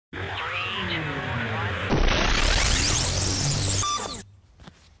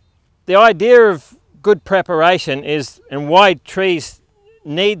The idea of good preparation is, and why trees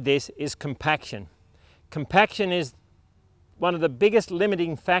need this, is compaction. Compaction is one of the biggest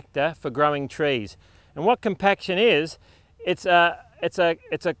limiting factor for growing trees. And what compaction is, it's a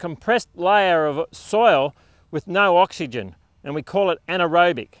compressed layer of soil with no oxygen, and we call it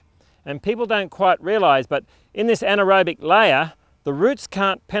anaerobic. And people don't quite realize, but in this anaerobic layer, the roots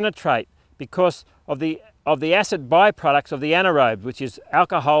can't penetrate because of the acid byproducts of the anaerobes, which is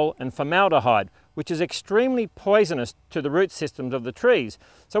alcohol and formaldehyde, which is extremely poisonous to the root systems of the trees.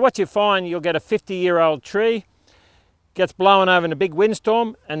 So what you find, you'll get a 50-year-old tree, gets blown over in a big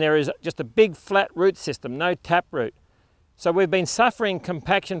windstorm, and there is just a big flat root system, no taproot. So we've been suffering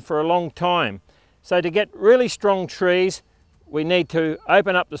compaction for a long time. So to get really strong trees, we need to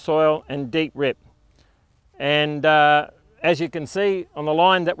open up the soil and deep rip. And as you can see on the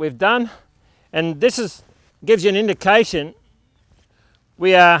line that we've done, and this gives you an indication,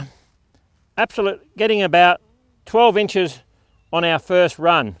 we are getting about 12 inches on our first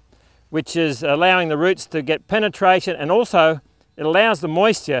run, which is allowing the roots to get penetration, and also it allows the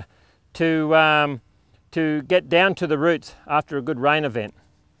moisture to get down to the roots after a good rain event.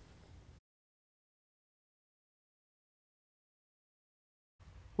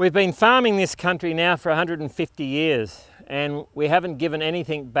 We've been farming this country now for 150 years, and we haven't given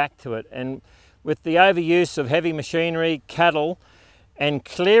anything back to it. And with the overuse of heavy machinery, cattle, and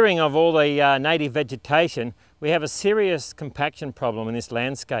clearing of all the native vegetation, we have a serious compaction problem in this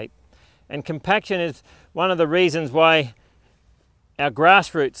landscape. And compaction is one of the reasons why our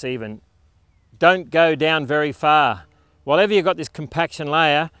grass roots even don't go down very far. Whenever you've got this compaction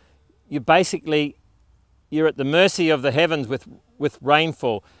layer, you're at the mercy of the heavens with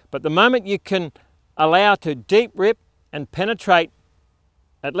rainfall. But the moment you can allow to deep rip and penetrate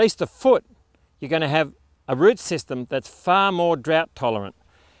at least a foot, you're going to have a root system that's far more drought tolerant.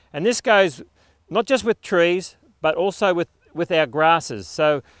 And this goes not just with trees, but also with our grasses.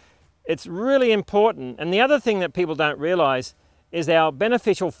 So it's really important. And the other thing that people don't realize is our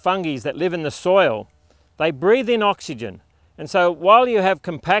beneficial fungi that live in the soil. They breathe in oxygen. And so while you have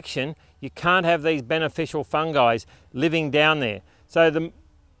compaction, you can't have these beneficial fungi living down there. So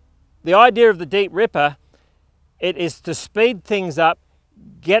the idea of the deep ripper, it is to speed things up,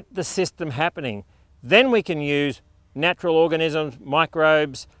 get the system happening. Then we can use natural organisms,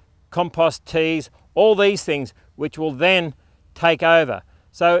 microbes, compost teas, all these things, which will then take over.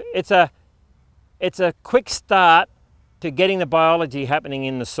 So it's a quick start to getting the biology happening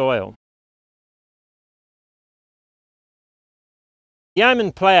in the soil.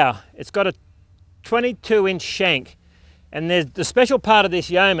 Yeoman plough, it's got a 22-inch shank, and the special part of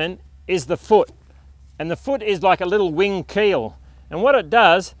this yeoman is the foot. And the foot is like a little wing keel. And what it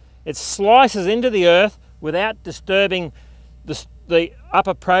does, it slices into the earth without disturbing the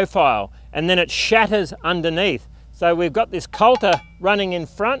upper profile, and then it shatters underneath. So we've got this coulter running in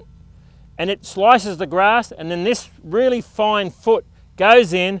front, and it slices the grass, and then this really fine foot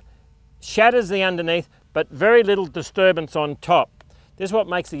goes in, shatters the underneath, but very little disturbance on top. This is what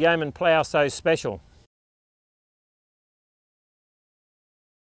makes the yeoman plough so special.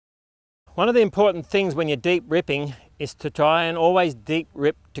 One of the important things when you're deep ripping is to try and always deep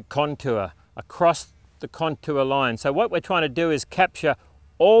rip to contour, across the contour line. So what we're trying to do is capture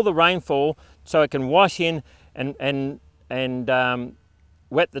all the rainfall so it can wash in and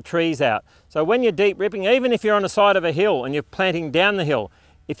wet the trees out. So when you're deep ripping, even if you're on the side of a hill and you're planting down the hill,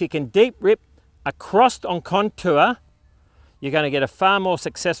 if you can deep rip across on contour, you're going to get a far more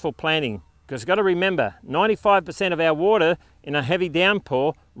successful planting. Because you've got to remember, 95% of our water in a heavy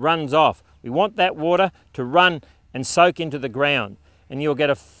downpour runs off. We want that water to run and soak into the ground, and you'll get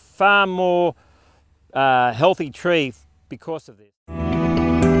a far more healthy tree because of this.